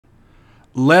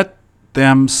Let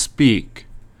them speak.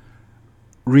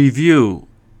 Review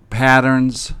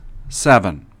patterns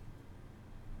 7.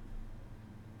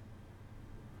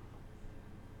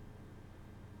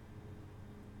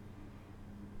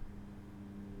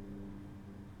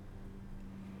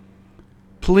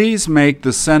 Please make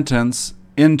the sentence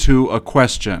into a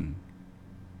question.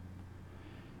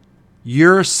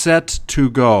 You're set to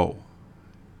go.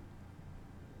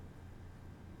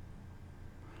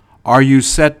 Are you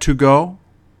set to go?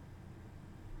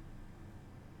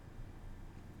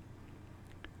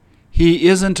 He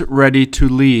isn't ready to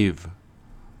leave.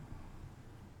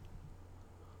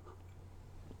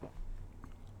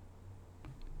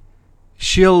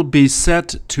 She'll be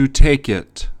set to take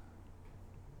it.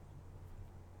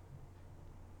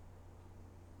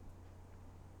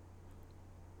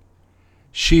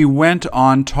 She went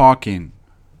on talking.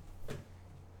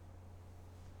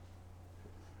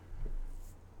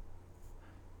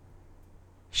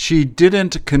 She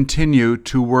didn't continue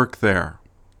to work there.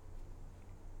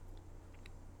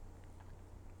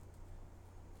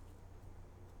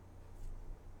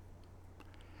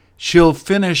 She'll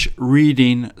finish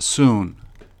reading soon.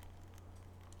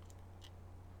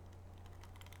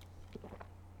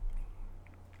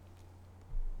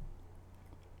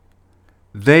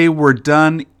 They were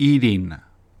done eating.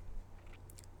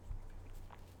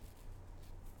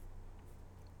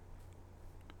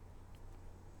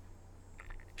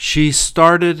 She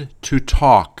started to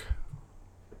talk.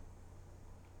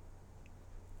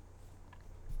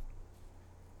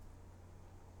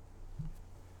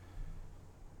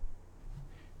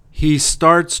 He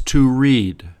starts to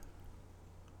read.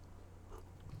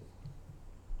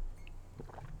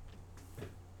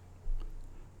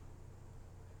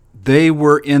 They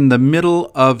were in the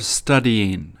middle of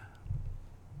studying.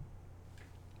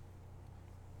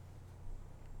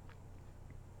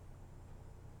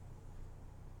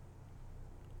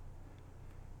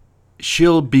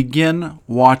 She'll begin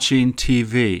watching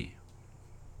TV.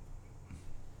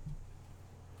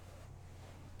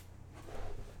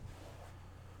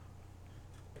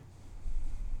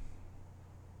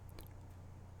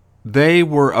 They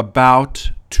were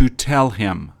about to tell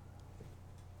him.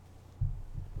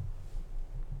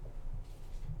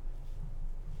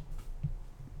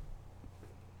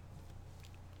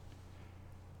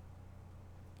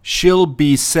 She'll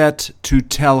be set to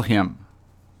tell him.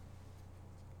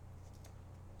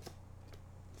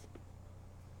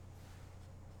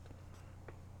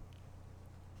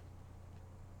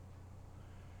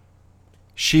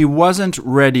 She wasn't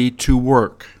ready to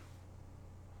work.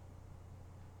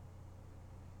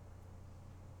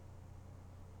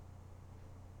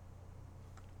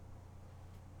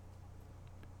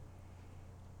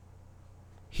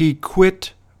 He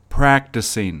quit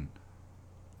practicing.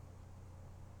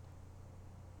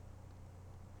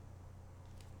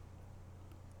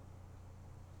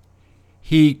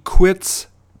 He quits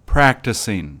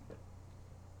practicing.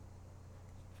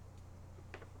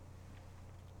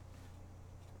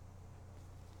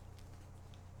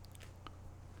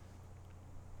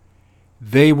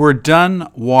 They were done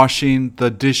washing the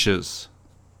dishes.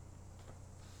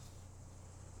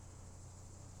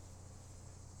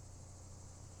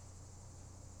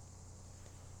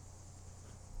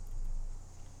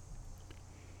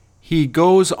 He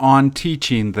goes on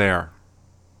teaching there.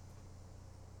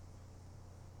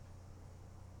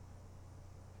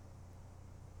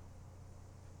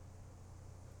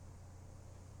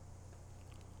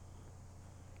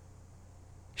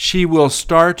 She will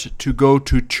start to go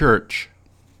to church.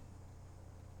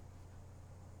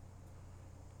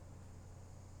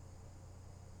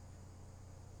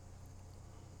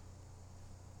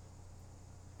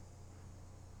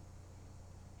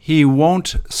 He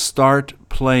won't start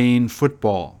playing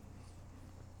football.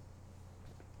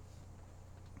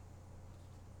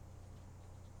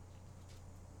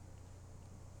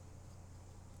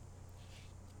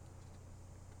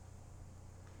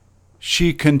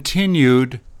 She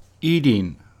continued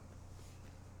eating.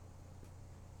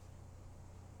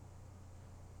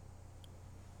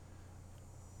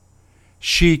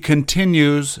 She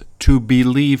continues to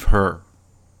believe her.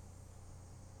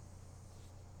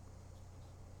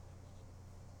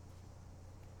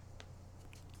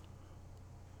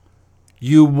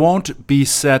 You won't be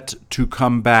set to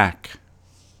come back.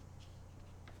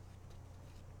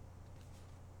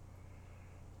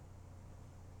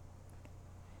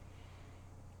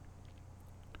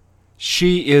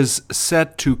 She is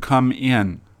set to come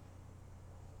in.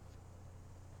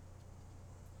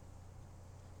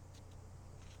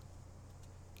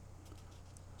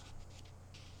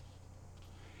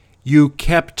 You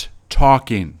kept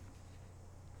talking.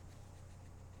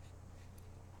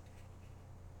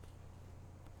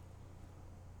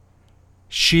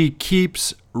 She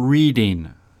keeps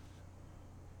reading.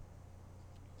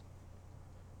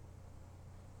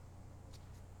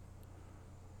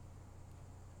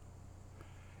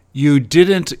 You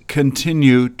didn't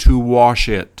continue to wash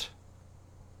it.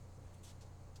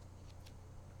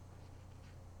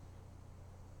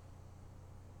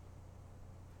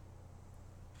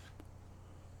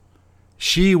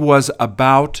 She was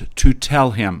about to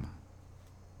tell him.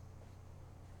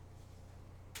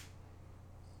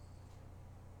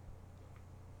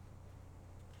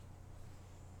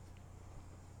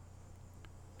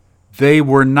 They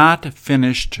were not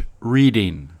finished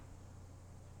reading.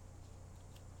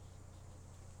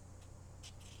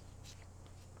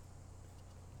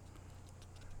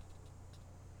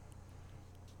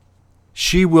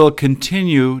 She will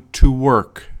continue to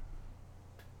work.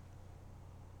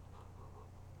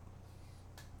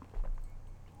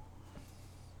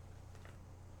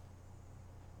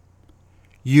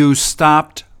 You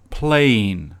stopped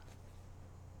playing.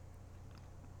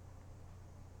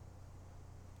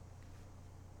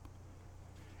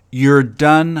 You're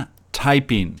done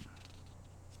typing.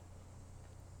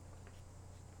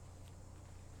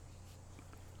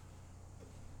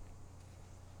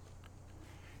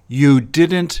 You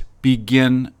didn't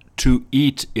begin to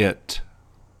eat it.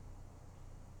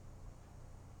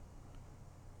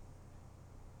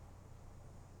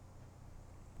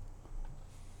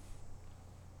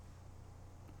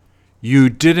 You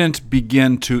didn't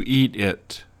begin to eat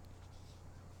it.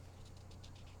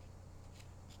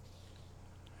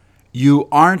 You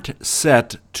aren't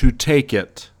set to take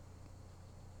it.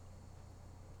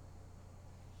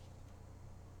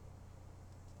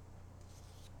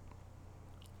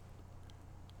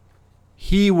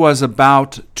 He was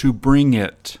about to bring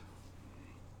it.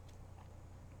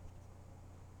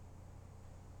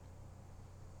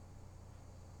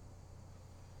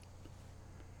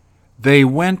 They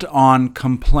went on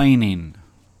complaining.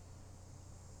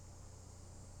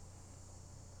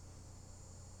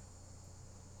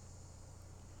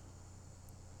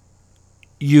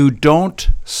 You don't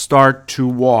start to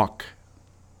walk.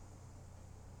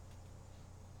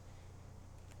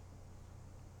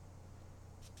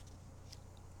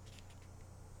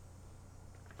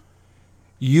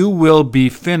 You will be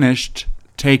finished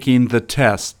taking the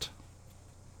test.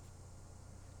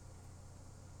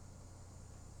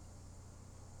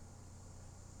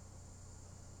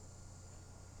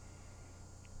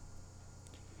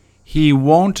 He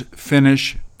won't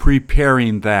finish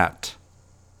preparing that.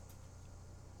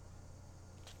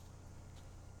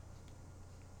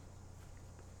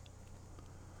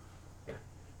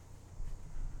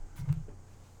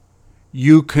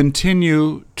 You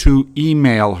continue to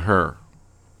email her.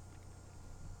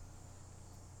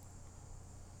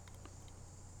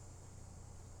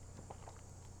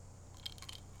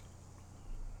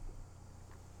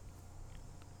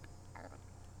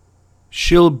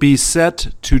 She'll be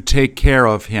set to take care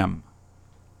of him.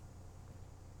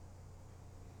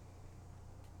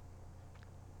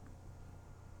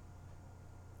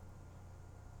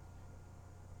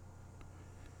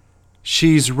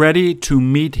 She's ready to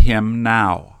meet him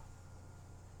now.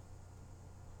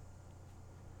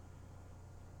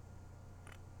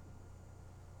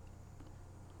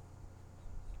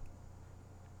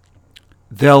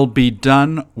 They'll be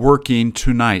done working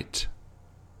tonight.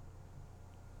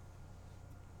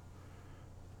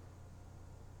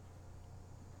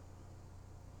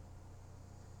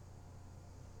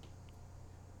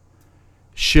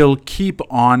 She'll keep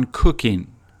on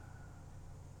cooking.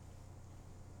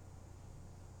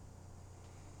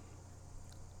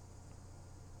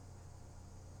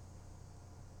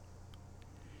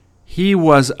 He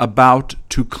was about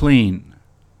to clean.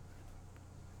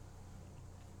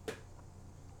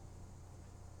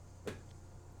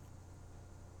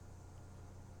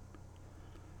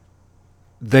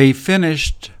 They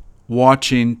finished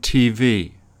watching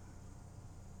TV.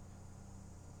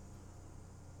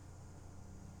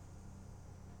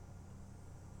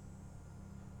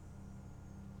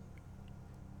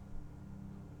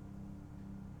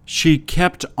 She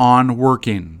kept on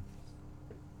working.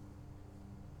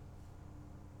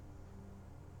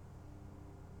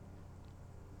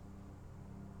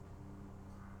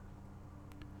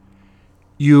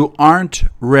 You aren't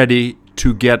ready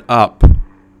to get up.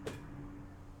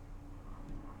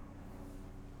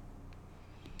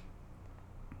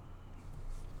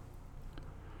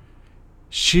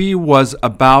 She was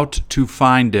about to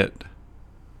find it.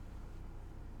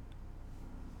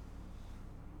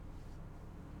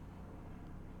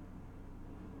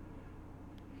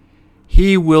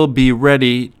 He will be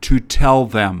ready to tell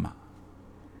them.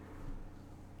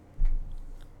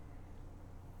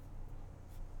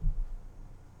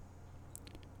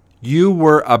 You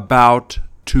were about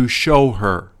to show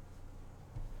her.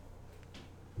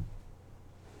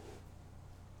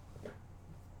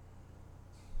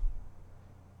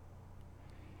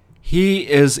 He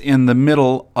is in the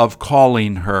middle of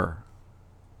calling her.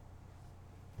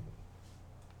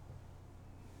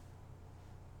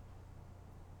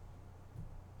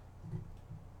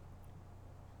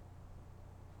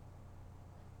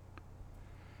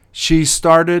 She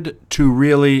started to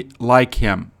really like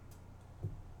him.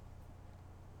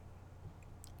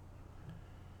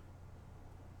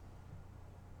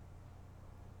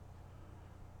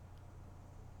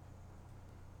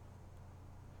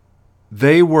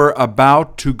 They were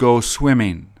about to go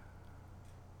swimming.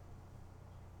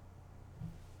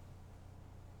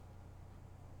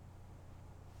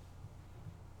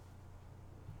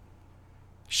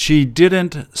 She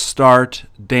didn't start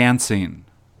dancing.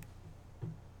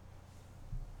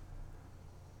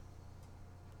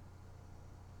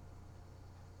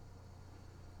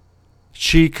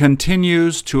 She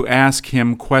continues to ask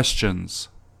him questions.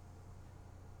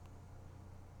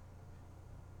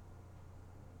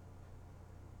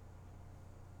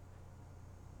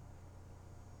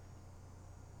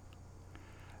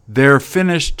 They're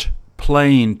finished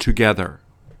playing together.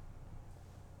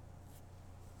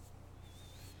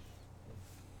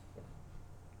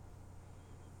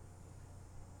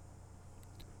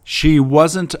 She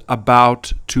wasn't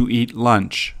about to eat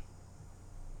lunch.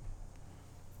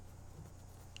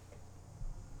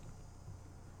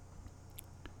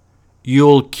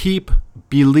 You'll keep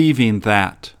believing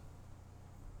that.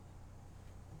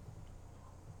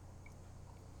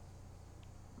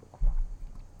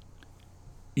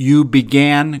 You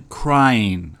began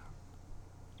crying.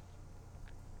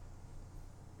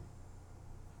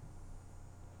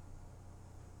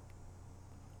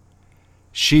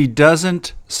 She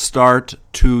doesn't start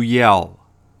to yell.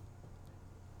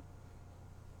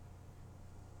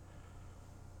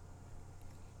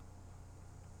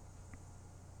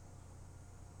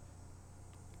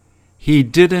 He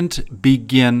didn't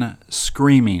begin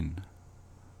screaming.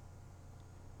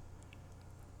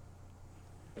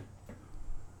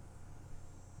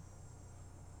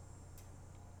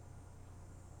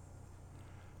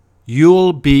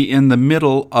 You'll be in the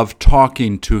middle of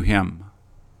talking to him.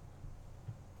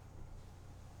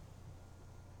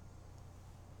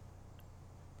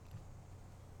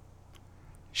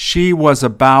 She was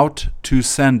about to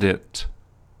send it.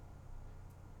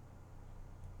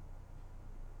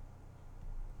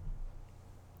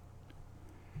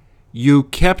 You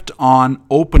kept on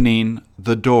opening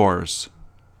the doors.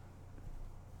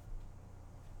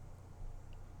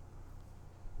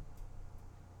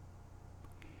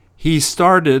 He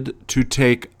started to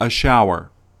take a shower.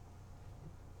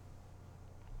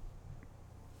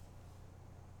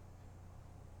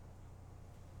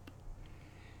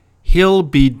 He'll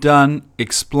be done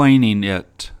explaining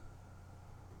it.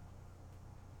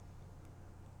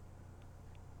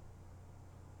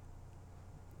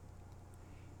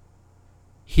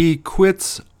 He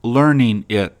quits learning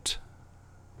it.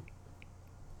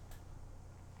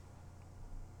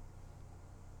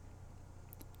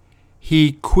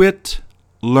 He quit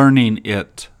learning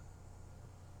it.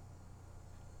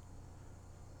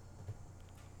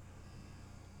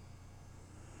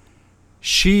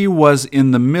 She was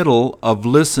in the middle of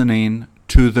listening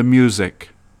to the music.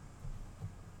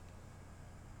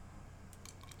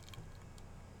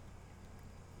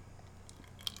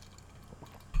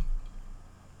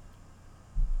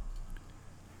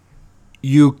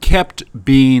 You kept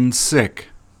being sick.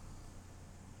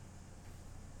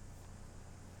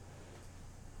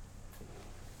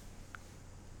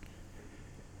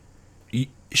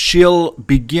 She'll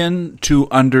begin to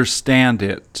understand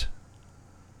it.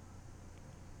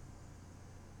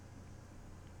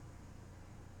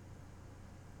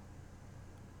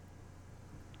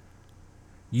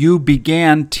 You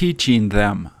began teaching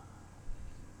them.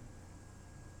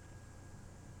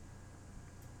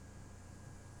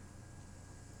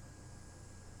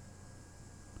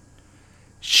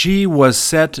 She was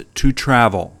set to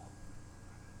travel.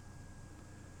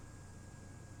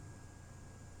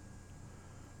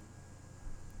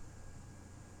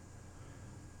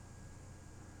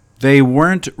 They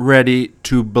weren't ready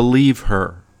to believe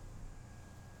her.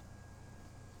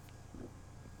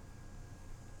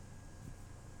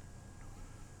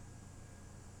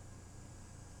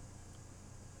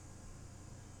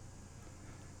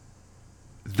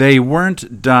 They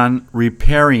weren't done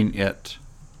repairing it.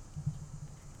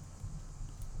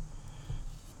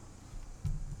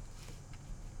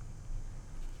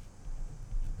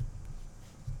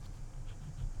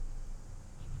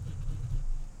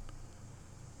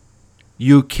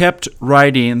 You kept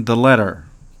writing the letter.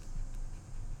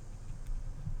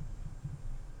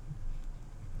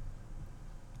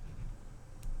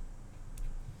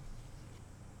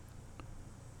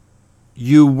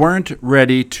 You weren't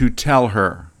ready to tell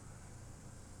her.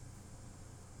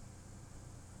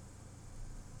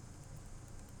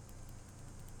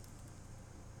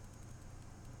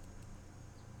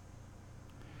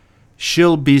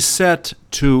 She'll be set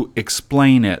to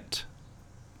explain it.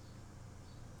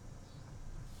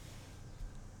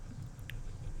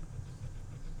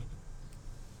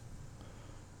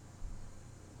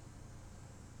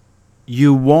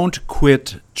 You won't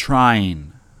quit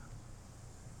trying.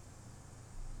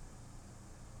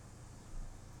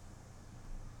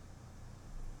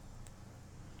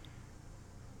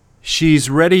 She's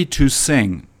ready to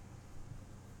sing.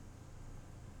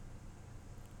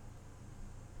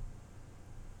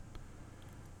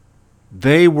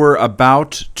 They were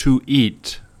about to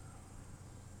eat.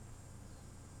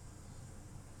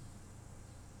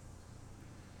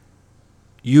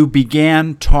 You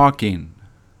began talking.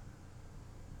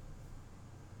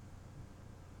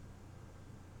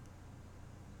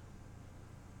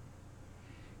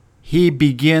 He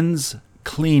begins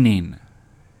cleaning.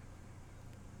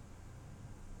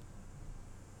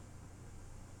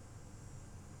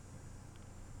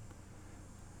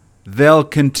 They'll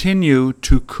continue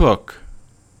to cook.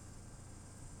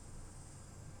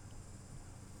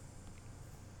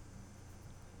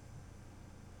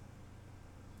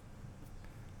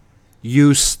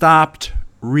 You stopped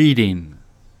reading.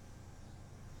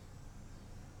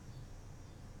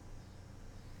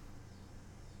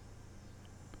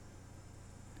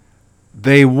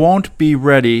 They won't be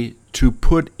ready to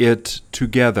put it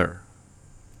together.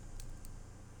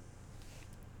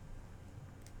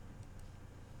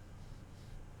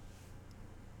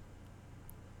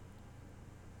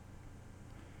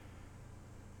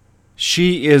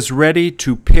 She is ready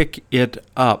to pick it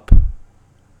up.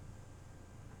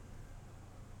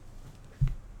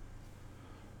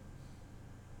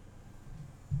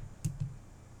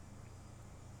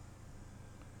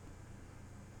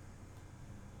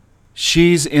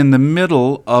 She's in the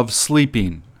middle of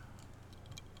sleeping.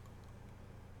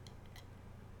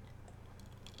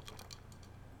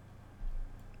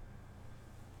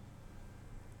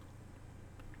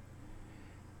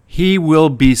 He will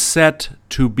be set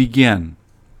to begin.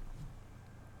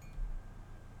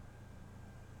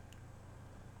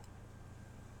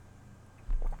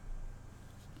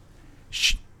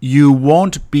 You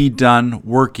won't be done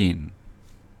working.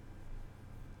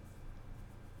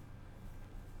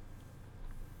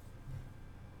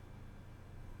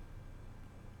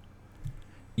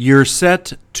 You're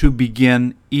set to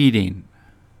begin eating.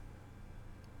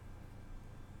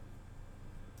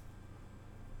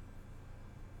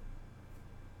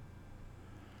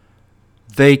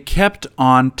 They kept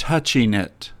on touching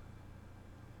it.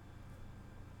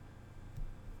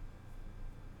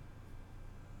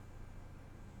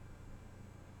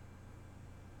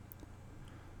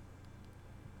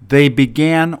 They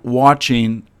began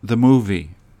watching the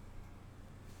movie.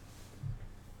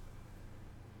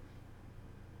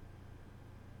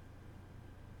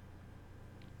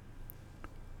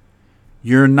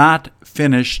 You're not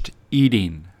finished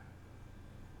eating.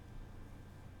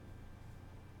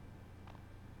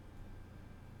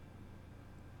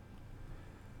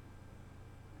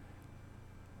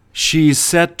 She's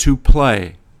set to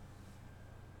play.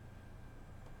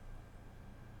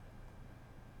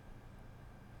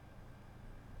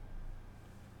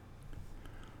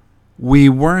 We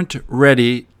weren't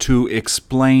ready to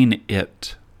explain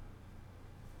it.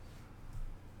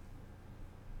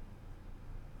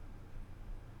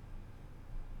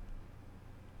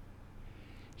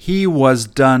 He was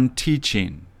done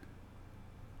teaching.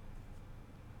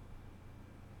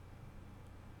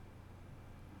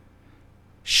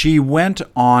 She went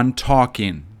on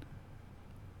talking.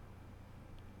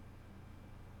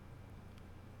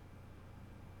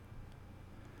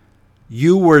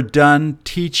 You were done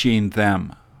teaching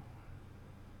them.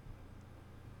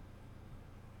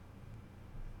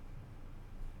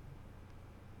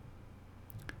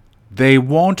 They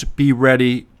won't be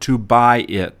ready to buy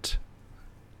it.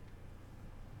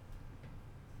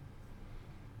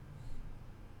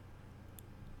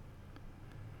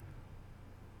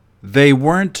 They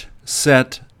weren't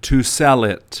set to sell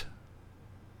it.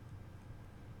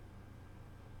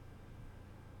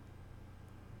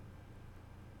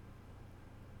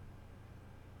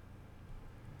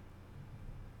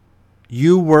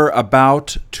 You were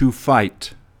about to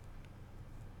fight.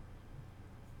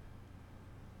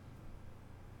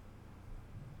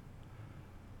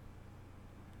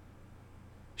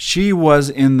 She was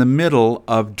in the middle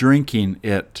of drinking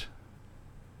it.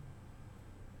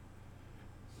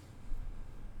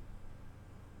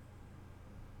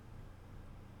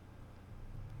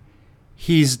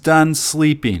 He's done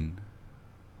sleeping.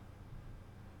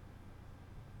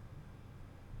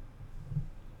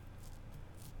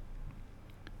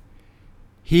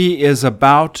 He is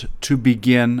about to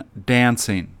begin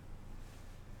dancing.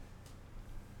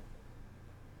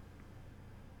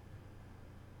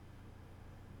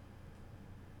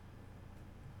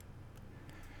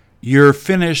 You're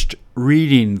finished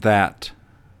reading that.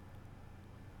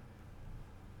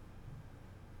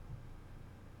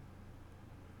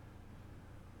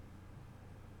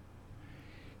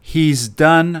 He's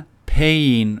done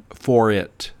paying for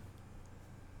it.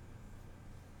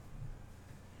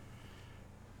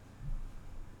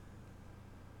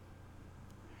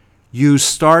 You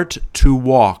start to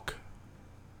walk.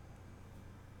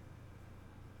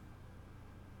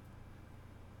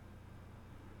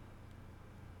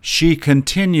 She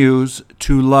continues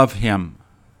to love him.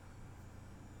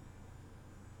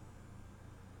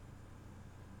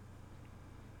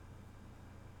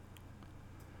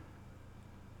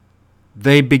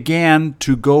 They began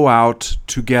to go out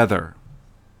together.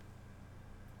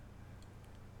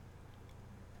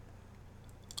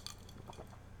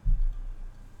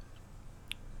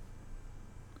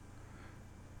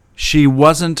 She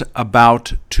wasn't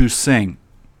about to sing.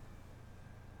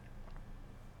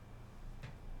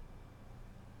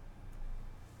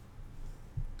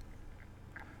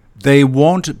 They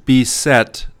won't be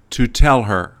set to tell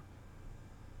her.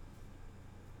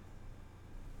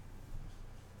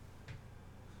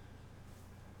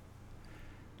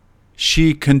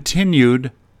 She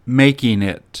continued making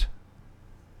it.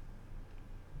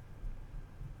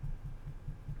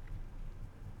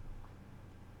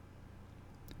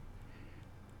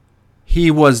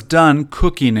 He was done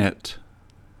cooking it.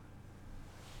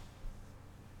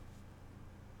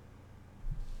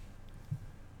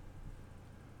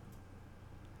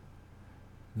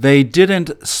 They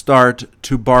didn't start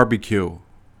to barbecue.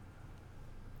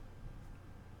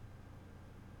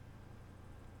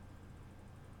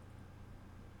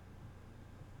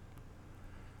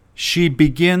 She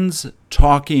begins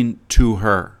talking to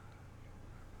her.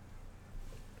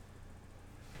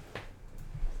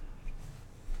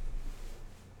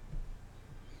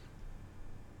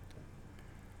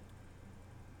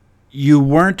 You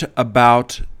weren't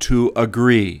about to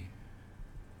agree.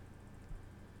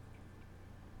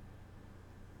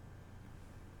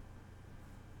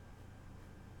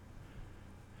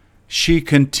 She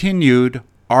continued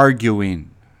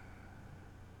arguing.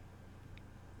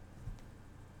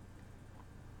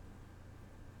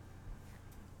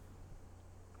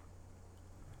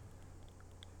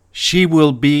 She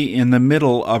will be in the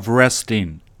middle of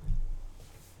resting.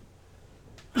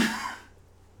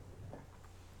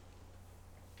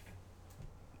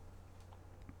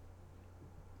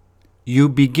 You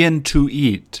begin to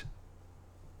eat.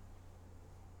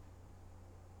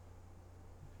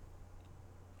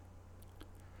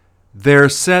 They're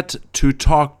set to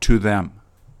talk to them.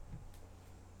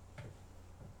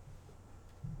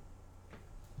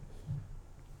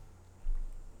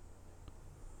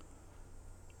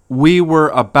 We were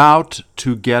about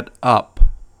to get up.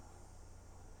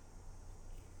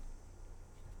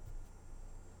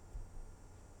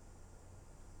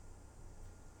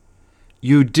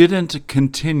 You didn't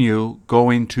continue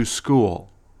going to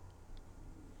school.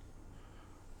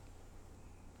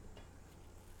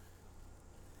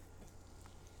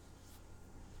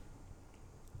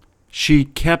 She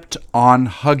kept on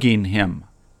hugging him.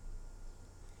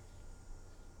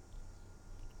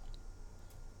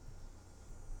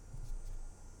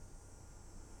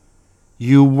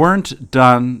 You weren't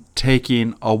done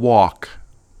taking a walk.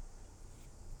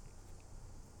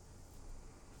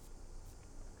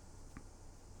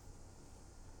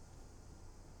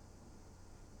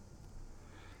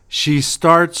 She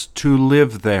starts to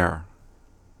live there.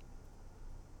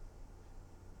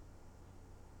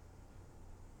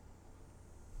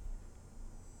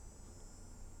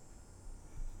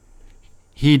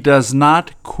 He does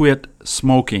not quit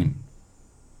smoking.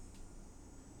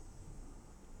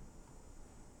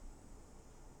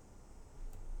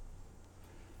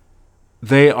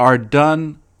 They are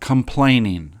done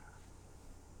complaining.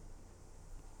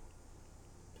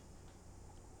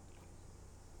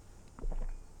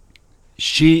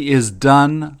 She is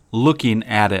done looking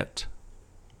at it.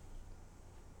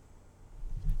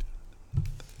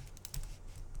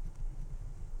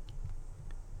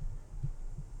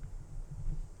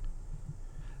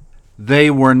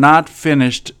 They were not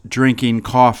finished drinking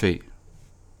coffee.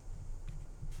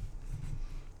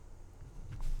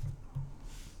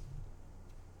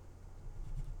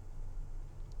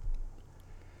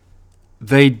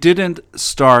 They didn't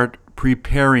start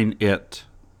preparing it.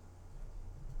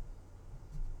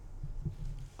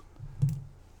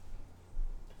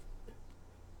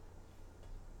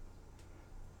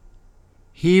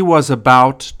 He was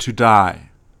about to die.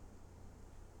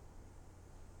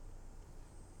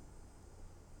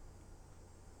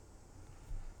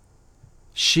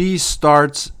 She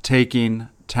starts taking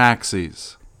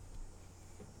taxis.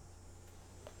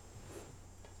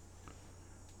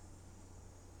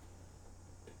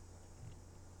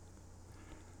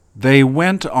 They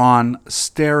went on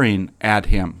staring at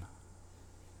him.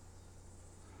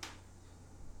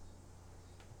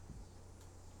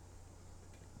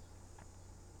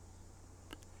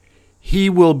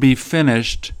 He will be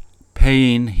finished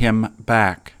paying him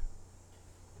back.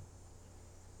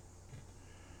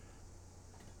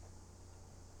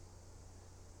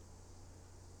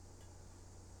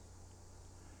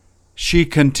 She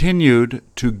continued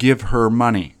to give her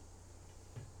money.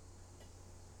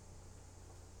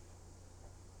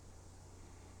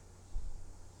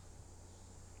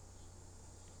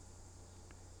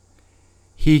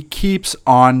 He keeps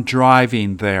on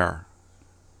driving there.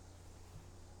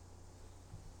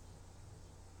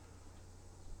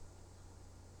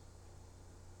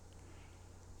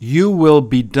 You will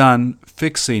be done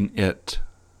fixing it.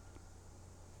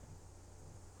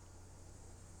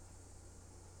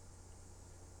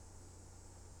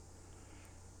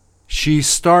 She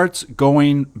starts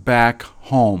going back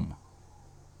home.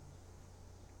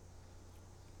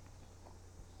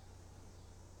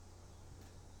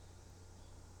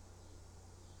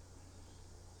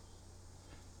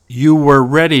 You were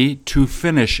ready to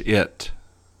finish it.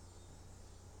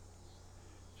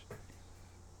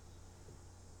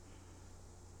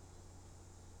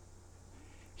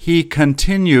 He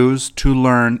continues to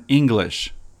learn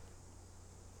English.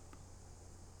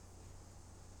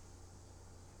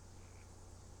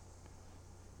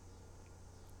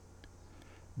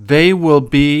 They will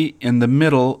be in the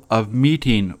middle of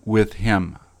meeting with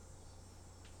him.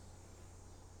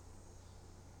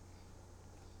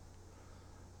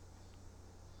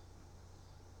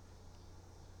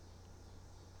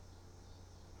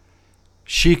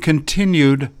 She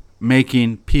continued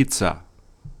making pizza.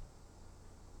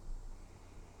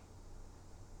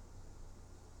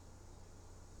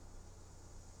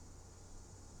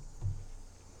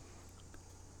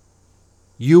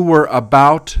 You were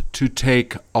about to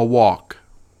take a walk.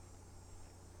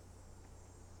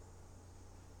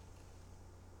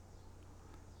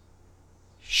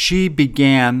 She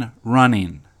began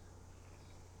running.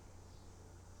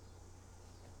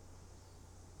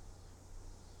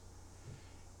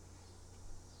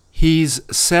 He's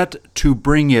set to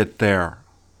bring it there.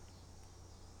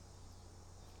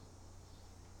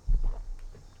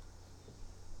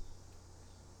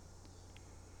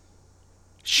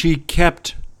 She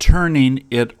kept turning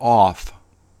it off.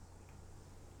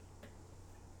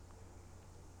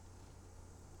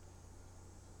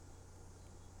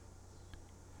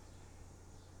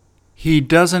 He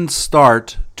doesn't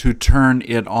start to turn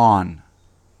it on.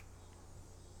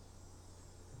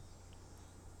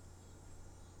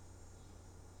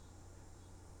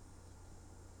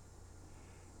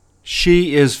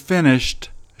 She is finished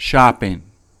shopping.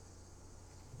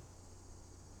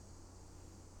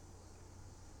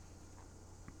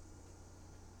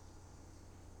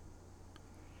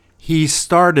 He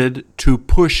started to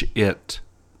push it.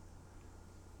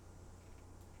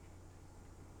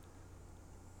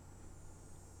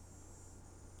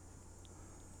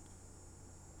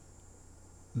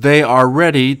 They are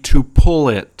ready to pull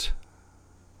it.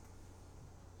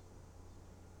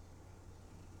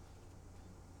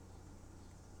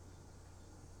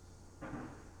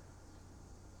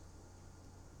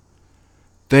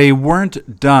 They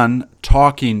weren't done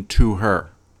talking to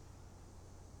her.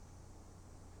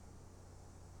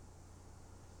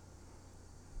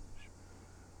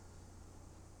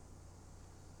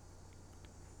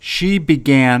 She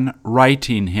began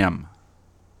writing him.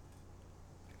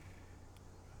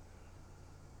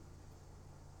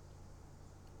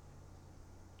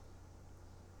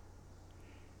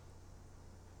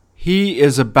 He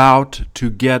is about to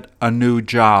get a new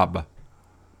job.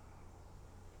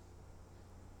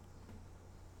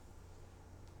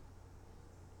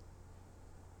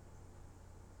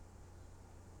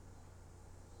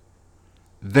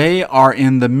 They are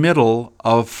in the middle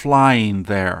of flying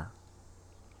there.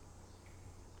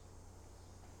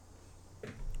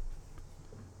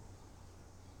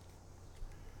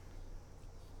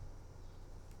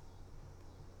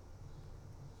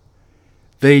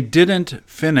 They didn't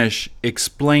finish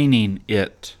explaining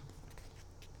it.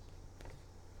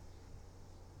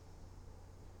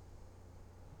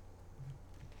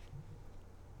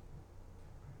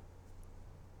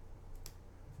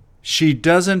 She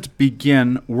doesn't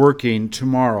begin working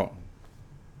tomorrow.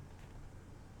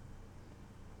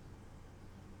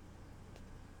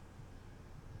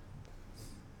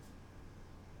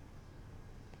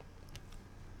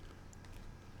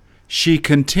 She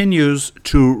continues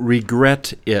to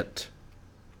regret it.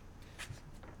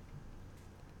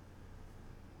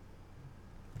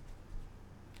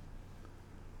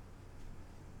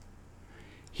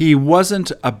 He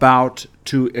wasn't about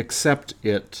to accept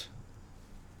it.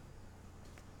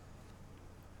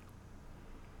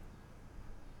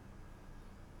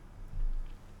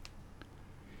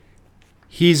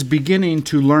 He's beginning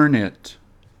to learn it.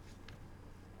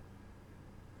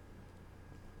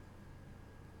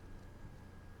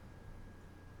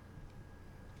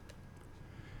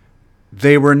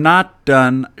 They were not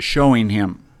done showing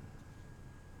him.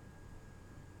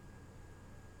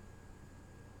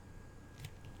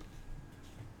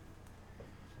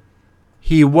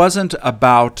 He wasn't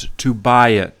about to buy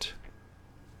it.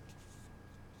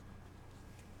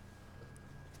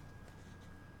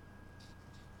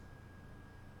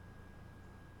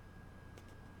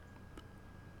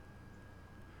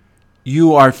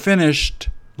 You are finished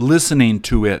listening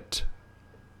to it.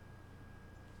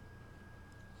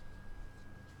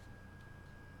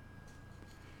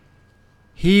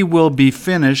 He will be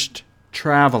finished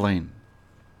traveling.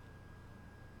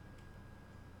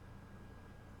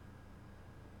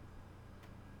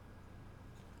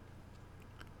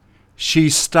 She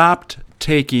stopped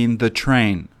taking the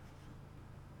train.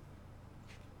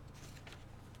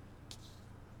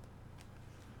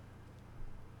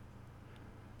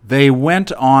 They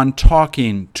went on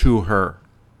talking to her.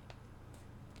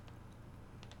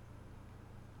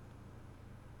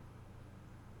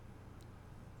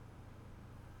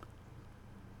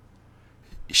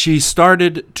 She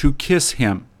started to kiss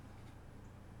him.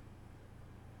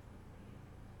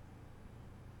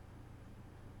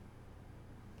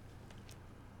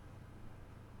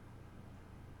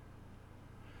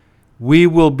 We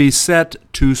will be set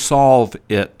to solve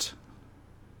it.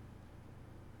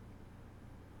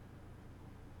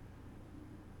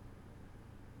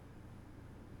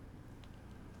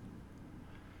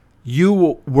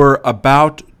 You were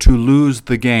about to lose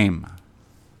the game.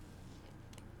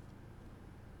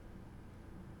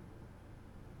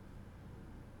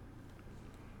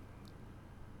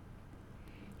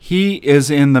 He is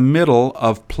in the middle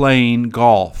of playing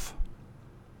golf.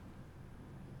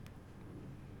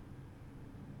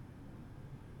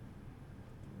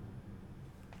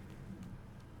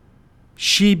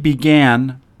 She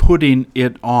began putting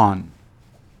it on.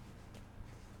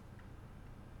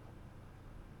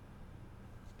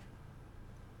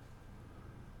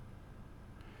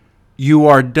 You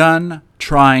are done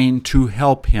trying to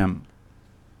help him.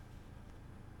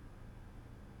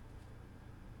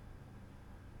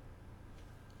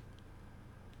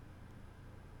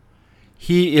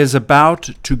 He is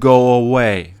about to go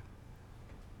away.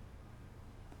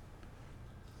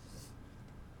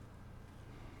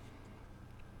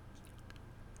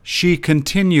 She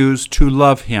continues to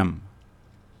love him.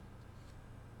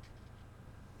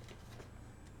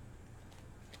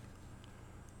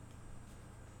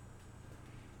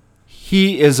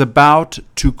 He is about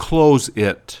to close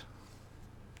it.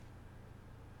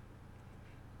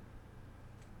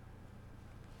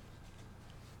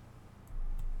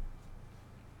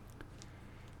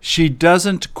 She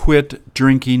doesn't quit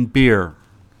drinking beer.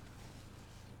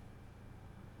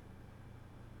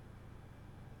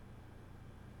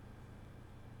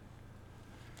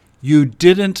 You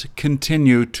didn't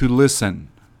continue to listen.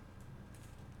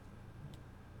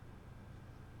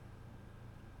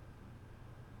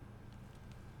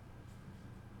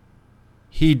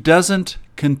 He doesn't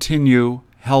continue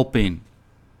helping.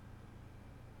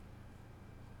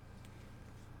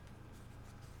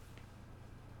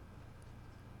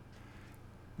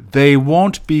 They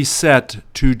won't be set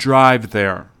to drive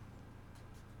there.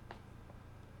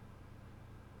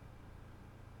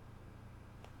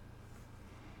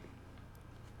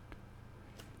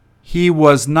 He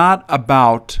was not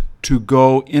about to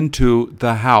go into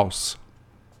the house.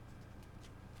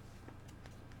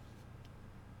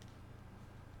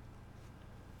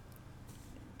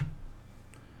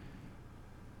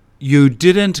 You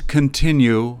didn't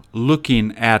continue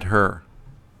looking at her.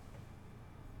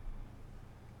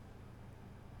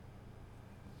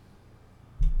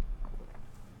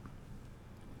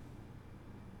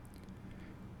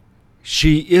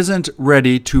 She isn't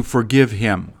ready to forgive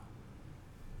him.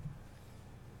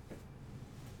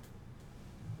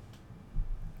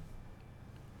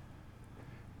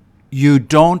 You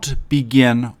don't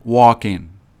begin walking.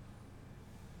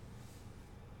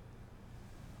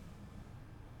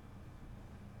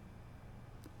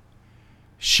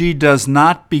 She does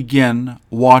not begin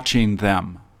watching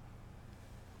them.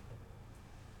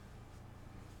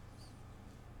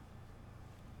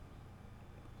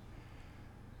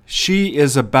 She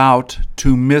is about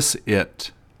to miss it.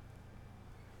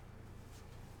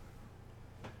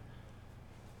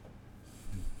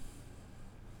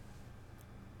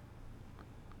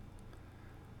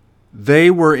 They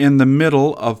were in the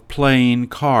middle of playing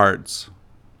cards.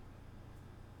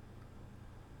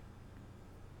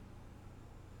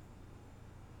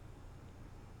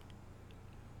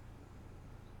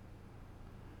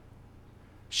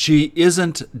 She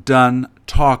isn't done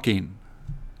talking.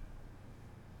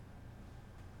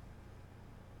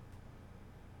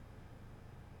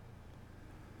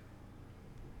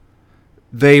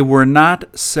 They were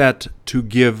not set to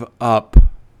give up.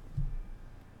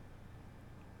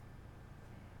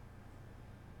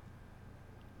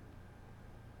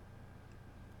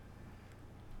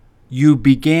 You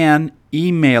began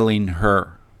emailing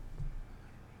her.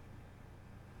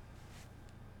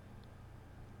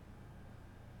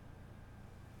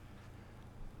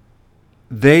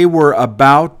 They were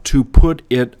about to put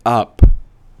it up.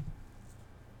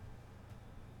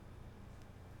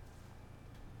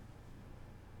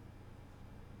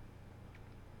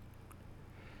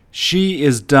 She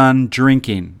is done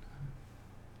drinking.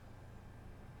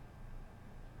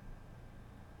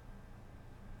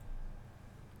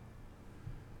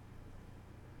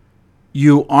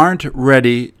 You aren't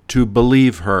ready to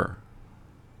believe her.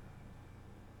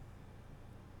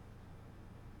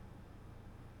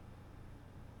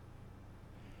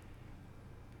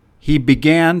 He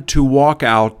began to walk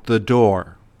out the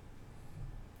door.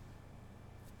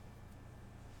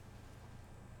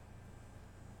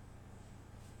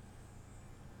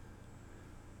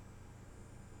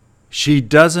 She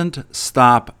doesn't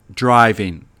stop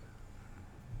driving.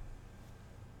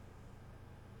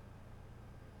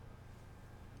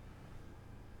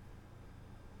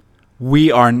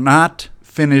 We are not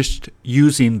finished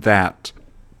using that.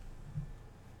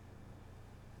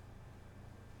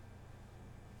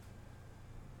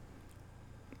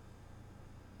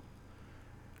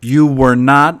 You were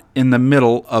not in the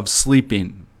middle of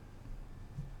sleeping.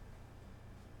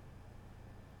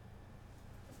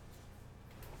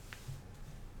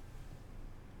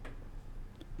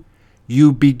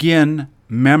 You begin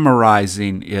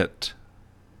memorizing it.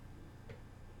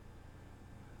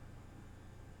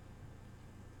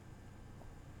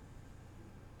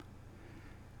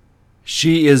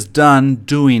 She is done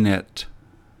doing it.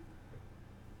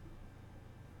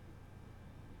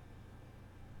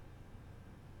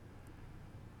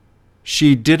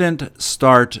 She didn't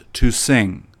start to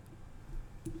sing.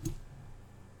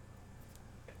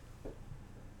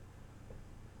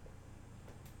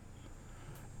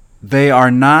 They are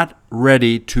not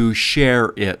ready to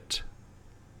share it.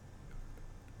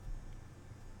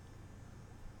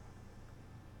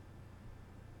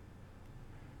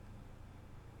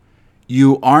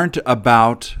 You aren't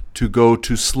about to go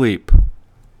to sleep.